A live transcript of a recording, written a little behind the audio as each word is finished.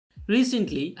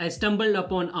Recently, I stumbled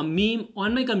upon a meme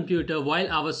on my computer while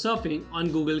I was surfing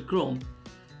on Google Chrome.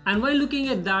 And while looking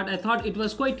at that, I thought it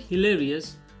was quite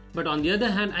hilarious, but on the other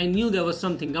hand, I knew there was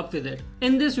something up with it.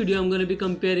 In this video, I'm going to be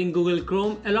comparing Google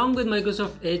Chrome along with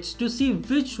Microsoft Edge to see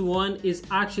which one is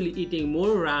actually eating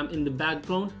more RAM in the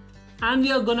background, and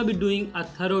we are going to be doing a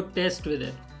thorough test with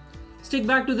it. Stick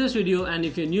back to this video, and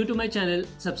if you're new to my channel,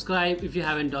 subscribe if you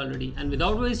haven't already. And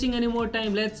without wasting any more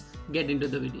time, let's get into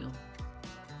the video.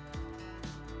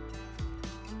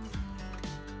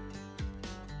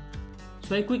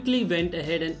 So I quickly went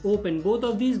ahead and opened both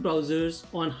of these browsers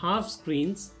on half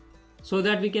screens so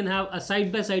that we can have a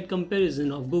side-by-side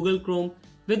comparison of Google Chrome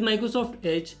with Microsoft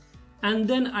Edge, and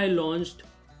then I launched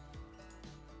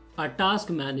a task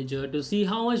manager to see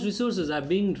how much resources are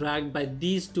being dragged by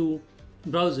these two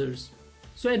browsers.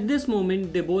 So at this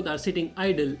moment they both are sitting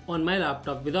idle on my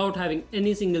laptop without having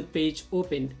any single page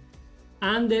opened,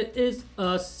 and there is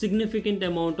a significant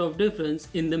amount of difference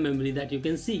in the memory that you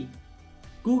can see.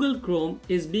 Google Chrome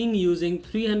is being using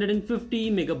 350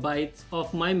 megabytes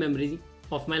of my memory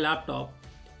of my laptop,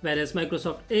 whereas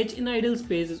Microsoft Edge in idle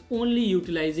space is only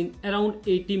utilizing around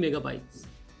 80 megabytes.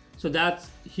 So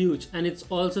that's huge, and it's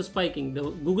also spiking.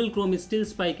 The Google Chrome is still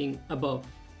spiking above.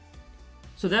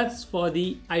 So that's for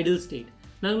the idle state.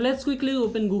 Now let's quickly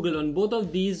open Google on both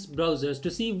of these browsers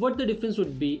to see what the difference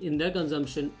would be in their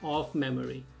consumption of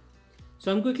memory.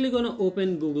 So I'm quickly gonna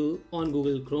open Google on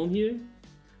Google Chrome here,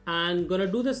 and gonna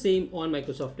do the same on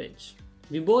Microsoft Edge.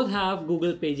 We both have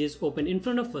Google pages open in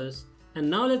front of us, and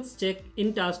now let's check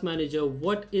in Task Manager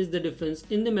what is the difference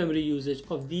in the memory usage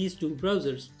of these two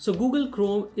browsers. So Google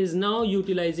Chrome is now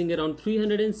utilizing around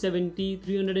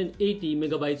 380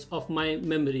 megabytes of my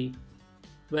memory,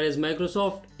 whereas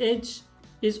Microsoft Edge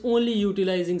is only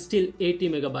utilizing still 80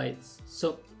 megabytes.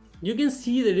 So you can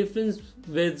see the difference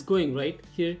where it's going right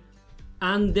here.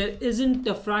 And there isn't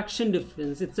a fraction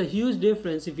difference, it's a huge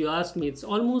difference if you ask me. It's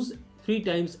almost 3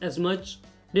 times as much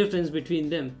difference between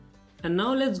them. And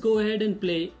now let's go ahead and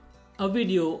play a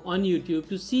video on YouTube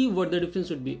to see what the difference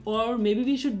would be. Or maybe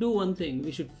we should do one thing. We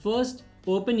should first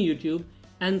open YouTube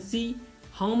and see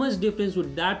how much difference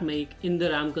would that make in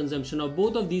the RAM consumption of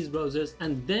both of these browsers,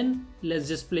 and then let's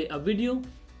just play a video,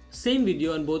 same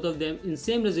video on both of them in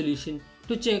same resolution,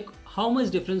 to check how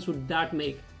much difference would that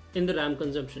make in the RAM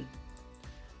consumption.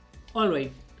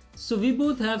 Alright, so we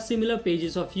both have similar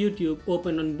pages of YouTube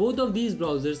open on both of these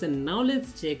browsers, and now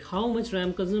let's check how much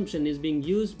RAM consumption is being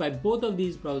used by both of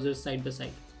these browsers side by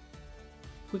side.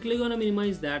 Quickly gonna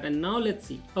minimize that, and now let's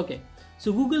see. Okay,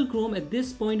 so Google Chrome at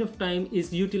this point of time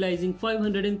is utilizing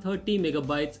 530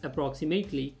 megabytes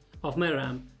approximately of my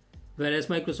RAM, whereas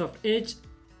Microsoft Edge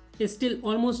is still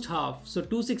almost half, so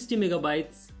 260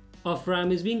 megabytes of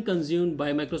RAM is being consumed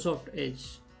by Microsoft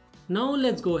Edge. Now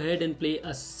let's go ahead and play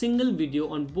a single video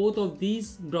on both of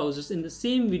these browsers in the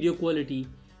same video quality,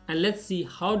 and let's see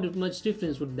how much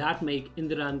difference would that make in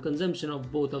the RAM consumption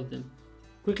of both of them.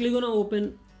 Quickly gonna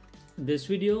open this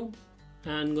video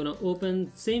and gonna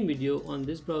open same video on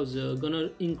this browser. Gonna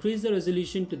increase the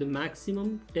resolution to the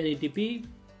maximum 1080p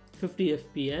 50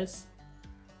 fps.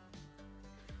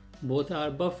 Both are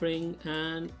buffering,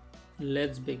 and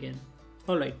let's begin.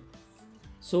 Alright.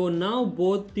 So now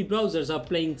both the browsers are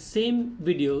playing same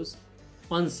videos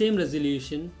on same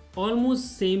resolution,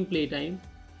 almost same playtime,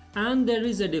 and there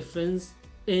is a difference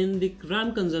in the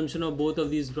RAM consumption of both of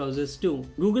these browsers too.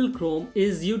 Google Chrome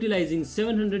is utilizing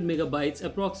 700 megabytes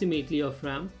approximately of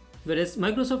RAM, whereas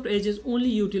Microsoft Edge is only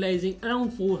utilizing around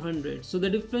 400. So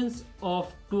the difference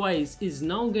of twice is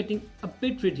now getting a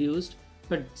bit reduced,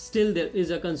 but still there is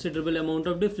a considerable amount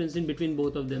of difference in between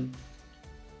both of them.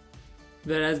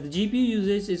 Whereas the GPU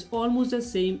usage is almost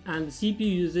as same, and the CPU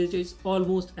usage is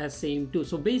almost as same too.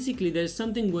 So basically there's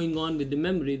something going on with the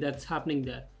memory that's happening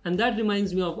there. And that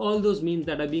reminds me of all those memes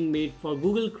that are being made for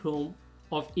Google Chrome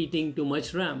of eating too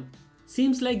much RAM.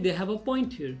 Seems like they have a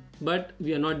point here, but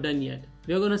we are not done yet.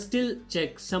 We are gonna still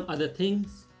check some other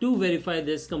things to verify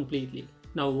this completely.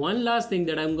 Now one last thing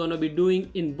that I'm gonna be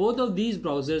doing in both of these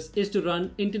browsers is to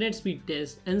run internet speed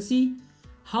test and see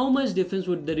how much difference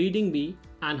would the reading be,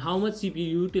 and how much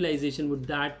CPU utilization would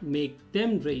that make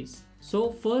them raise.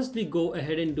 So first we go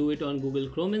ahead and do it on Google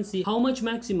Chrome and see how much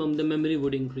maximum the memory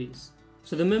would increase.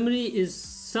 So the memory is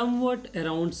somewhat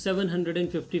around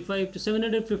 755 to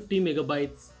 750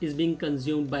 megabytes is being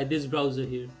consumed by this browser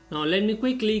here. Now let me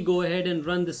quickly go ahead and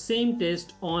run the same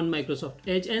test on Microsoft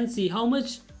Edge and see how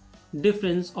much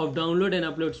difference of download and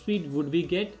upload speed would we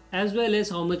get, as well as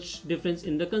how much difference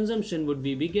in the consumption would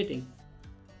we be getting.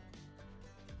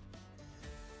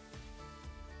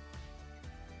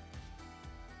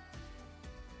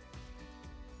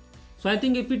 So I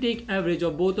think if we take average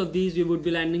of both of these, we would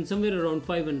be landing somewhere around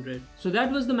 500. So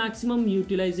that was the maximum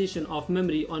utilization of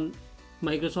memory on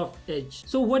Microsoft Edge.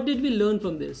 So what did we learn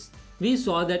from this? We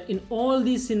saw that in all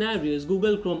these scenarios,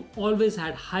 Google Chrome always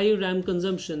had higher RAM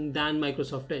consumption than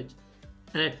Microsoft Edge.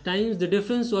 And at times the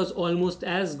difference was almost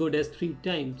as good as 3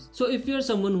 times. So if you're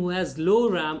someone who has low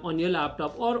RAM on your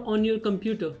laptop or on your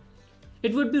computer,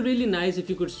 it would be really nice if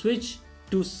you could switch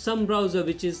to some browser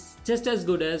which is just as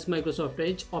good as Microsoft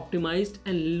Edge, optimized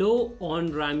and low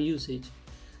on RAM usage.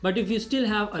 But if you still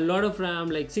have a lot of RAM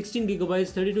like 16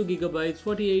 gigabytes, 32 gigabytes,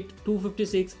 48,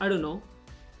 256, I don't know,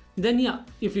 then yeah,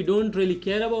 if you don't really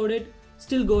care about it,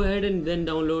 still go ahead and then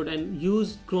download and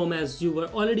use Chrome as you were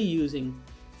already using.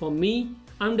 For me,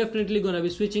 I'm definitely gonna be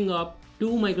switching up to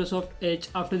Microsoft Edge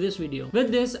after this video.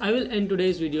 With this, I will end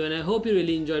today's video and I hope you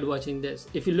really enjoyed watching this.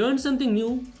 If you learned something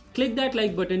new, click that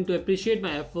like button to appreciate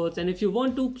my efforts, and if you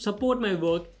want to support my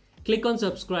work, click on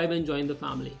subscribe and join the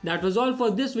family. That was all for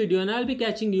this video, and I'll be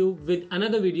catching you with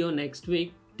another video next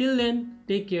week. Till then,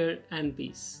 take care and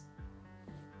peace.